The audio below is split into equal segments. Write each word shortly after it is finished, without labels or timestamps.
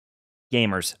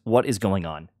Gamers, what is going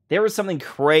on? There is something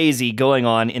crazy going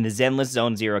on in the Zenless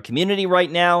Zone Zero community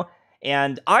right now,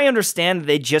 and I understand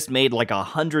they just made like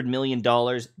 $100 million.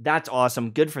 That's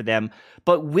awesome, good for them.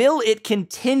 But will it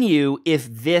continue if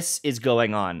this is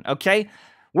going on, okay?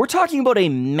 We're talking about a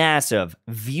massive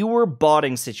viewer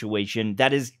botting situation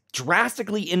that is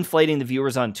drastically inflating the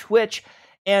viewers on Twitch,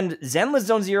 and Zenless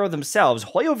Zone Zero themselves,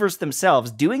 Hoyoverse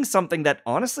themselves, doing something that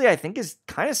honestly I think is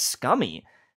kind of scummy.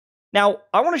 Now,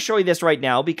 I want to show you this right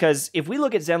now because if we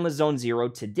look at Zenless Zone Zero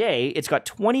today, it's got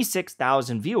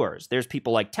 26,000 viewers. There's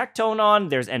people like Tectone on,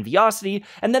 there's Enviosity,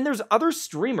 and then there's other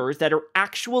streamers that are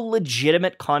actual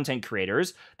legitimate content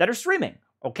creators that are streaming,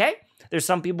 okay? There's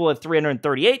some people with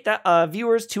 338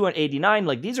 viewers, 289.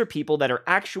 Like, these are people that are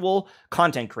actual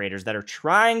content creators that are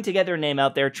trying to get their name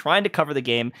out there, trying to cover the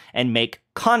game and make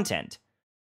content.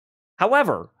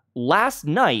 However, last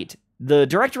night, the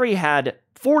directory had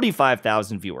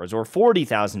 45,000 viewers or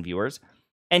 40,000 viewers.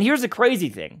 And here's the crazy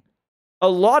thing. A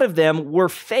lot of them were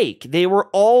fake. They were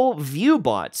all view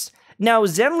bots. Now,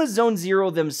 Zenless Zone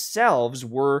Zero themselves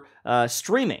were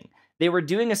streaming. They were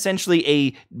doing essentially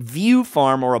a view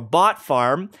farm or a bot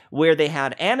farm where they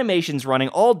had animations running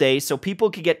all day so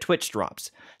people could get Twitch drops.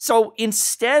 So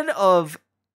instead of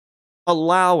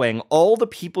allowing all the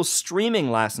people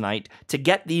streaming last night to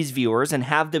get these viewers and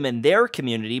have them in their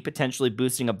community, potentially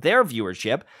boosting up their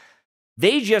viewership,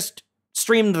 they just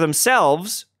streamed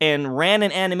themselves and ran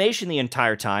an animation the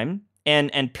entire time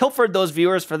and pilfered those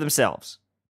viewers for themselves.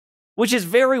 Which is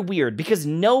very weird because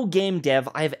no game dev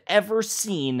I've ever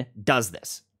seen does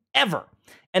this. Ever.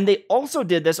 And they also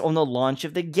did this on the launch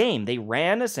of the game. They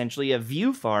ran essentially a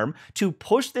view farm to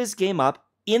push this game up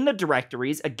in the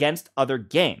directories against other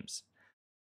games.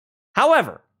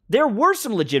 However, there were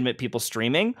some legitimate people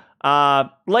streaming,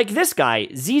 like this guy,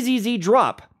 ZZZ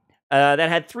Drop, that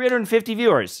had 350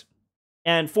 viewers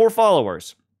and 4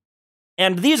 followers.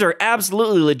 And these are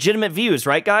absolutely legitimate views,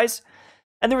 right, guys?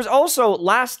 And there was also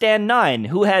Last Stand 9,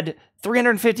 who had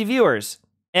 350 viewers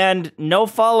and no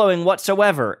following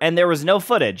whatsoever, and there was no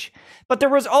footage. But there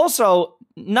was also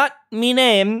Not Me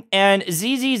Name and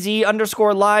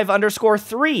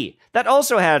ZZZ_live_3 that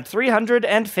also had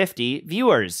 350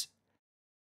 viewers.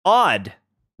 Odd.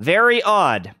 Very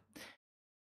odd.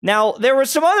 Now, there were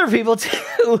some other people,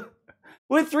 too,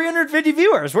 with 350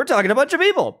 viewers. We're talking a bunch of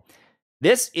people.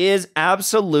 This is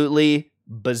absolutely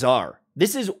bizarre.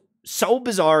 This is so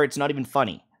bizarre, it's not even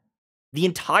funny. The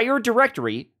entire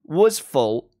directory was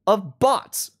full of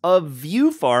bots, of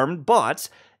view farmed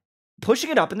bots, pushing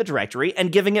it up in the directory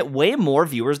and giving it way more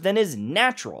viewers than is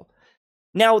natural.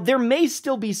 Now, there may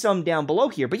still be some down below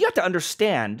here, but you have to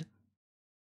understand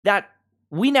that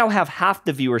we now have half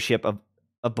the viewership of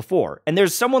before. And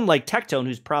there's someone like Tectone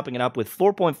who's propping it up with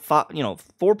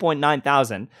 4.9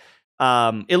 thousand.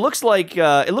 It looks like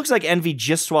Envy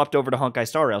just swapped over to Honkai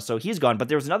Star Rail, so he's gone, but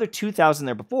there was another 2,000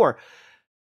 there before.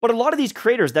 But a lot of these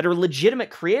creators that are legitimate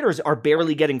creators are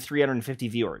barely getting 350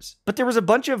 viewers. But there was a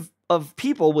bunch of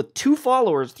people with 2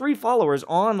 followers, 3 followers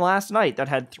on last night that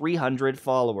had 300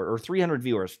 followers, or 300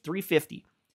 viewers, 350.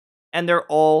 And they're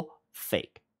all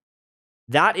fake.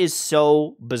 That is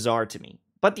so bizarre to me.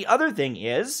 But the other thing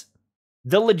is,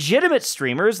 the legitimate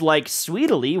streamers like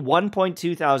Sweetly,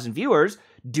 1.2 thousand viewers,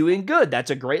 doing good. That's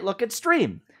a great look at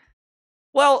stream.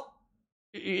 Well,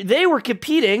 they were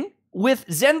competing with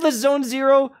Zenless Zone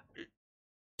Zero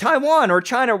Taiwan or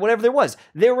China or whatever there was.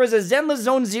 There was a Zenless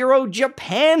Zone Zero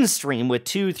Japan stream with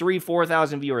 2, 3,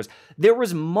 4,000 viewers. There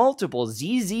was multiple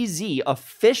ZZZ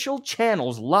official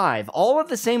channels live all at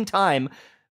the same time,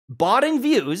 botting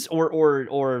views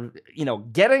or you know,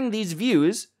 getting these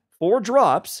views for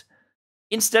drops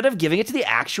instead of giving it to the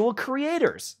actual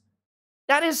creators.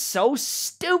 That is so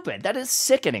stupid. That is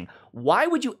sickening. Why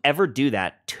would you ever do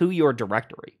that to your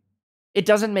directory? It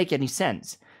doesn't make any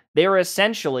sense. They are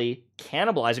essentially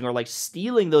cannibalizing or like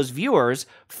stealing those viewers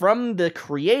from the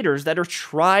creators that are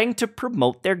trying to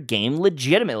promote their game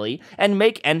legitimately and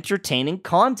make entertaining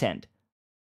content.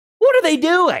 What are they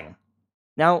doing?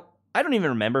 Now, I don't even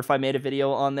remember if I made a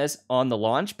video on this on the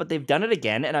launch, but they've done it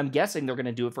again, and I'm guessing they're going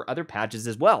to do it for other patches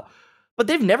as well. But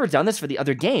they've never done this for the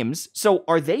other games, so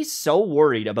are they so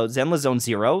worried about Zenless Zone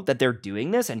Zero that they're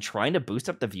doing this and trying to boost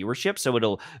up the viewership so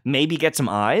it'll maybe get some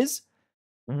eyes?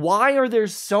 Why are there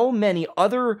so many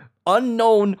other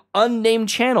unknown, unnamed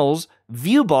channels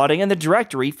view-botting in the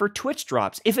directory for Twitch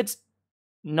drops if it's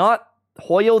not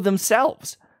Hoyo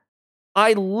themselves?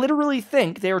 I literally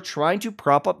think they are trying to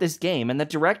prop up this game in the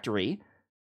directory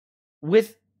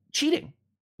with cheating,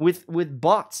 with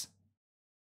bots.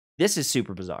 This is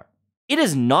super bizarre. It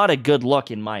is not a good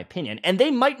look, in my opinion, and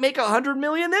they might make 100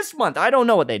 million this month. I don't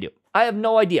know what they do. I have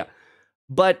no idea.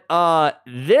 But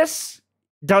this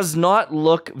does not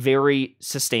look very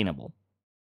sustainable.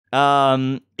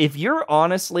 If you're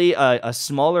honestly a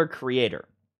smaller creator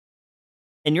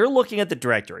and you're looking at the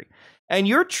directory and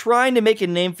you're trying to make a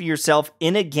name for yourself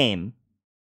in a game,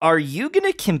 are you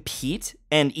going to compete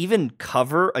and even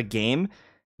cover a game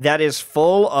that is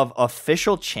full of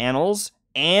official channels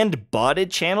and botted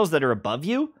channels that are above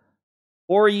you?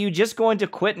 Or are you just going to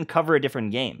quit and cover a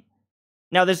different game?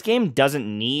 Now, this game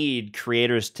doesn't need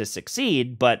creators to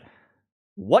succeed, but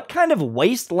what kind of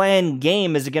wasteland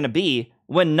game is it going to be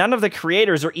when none of the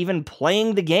creators are even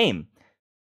playing the game?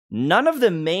 None of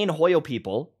the main Hoyo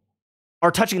people are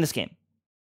touching this game.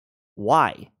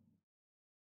 Why?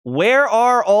 Where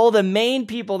are all the main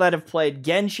people that have played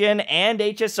Genshin and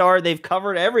HSR? They've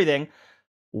covered everything.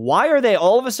 Why are they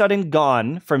all of a sudden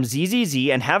gone from ZZZ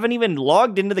and haven't even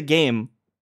logged into the game?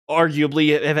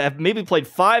 Arguably, have maybe played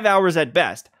 5 hours at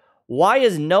best. Why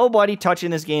is nobody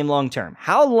touching this game long term?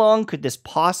 How long could this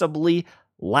possibly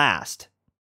last?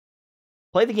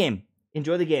 Play the game.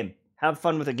 Enjoy the game. Have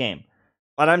fun with the game.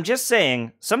 But I'm just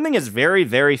saying, something is very,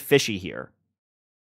 very fishy here.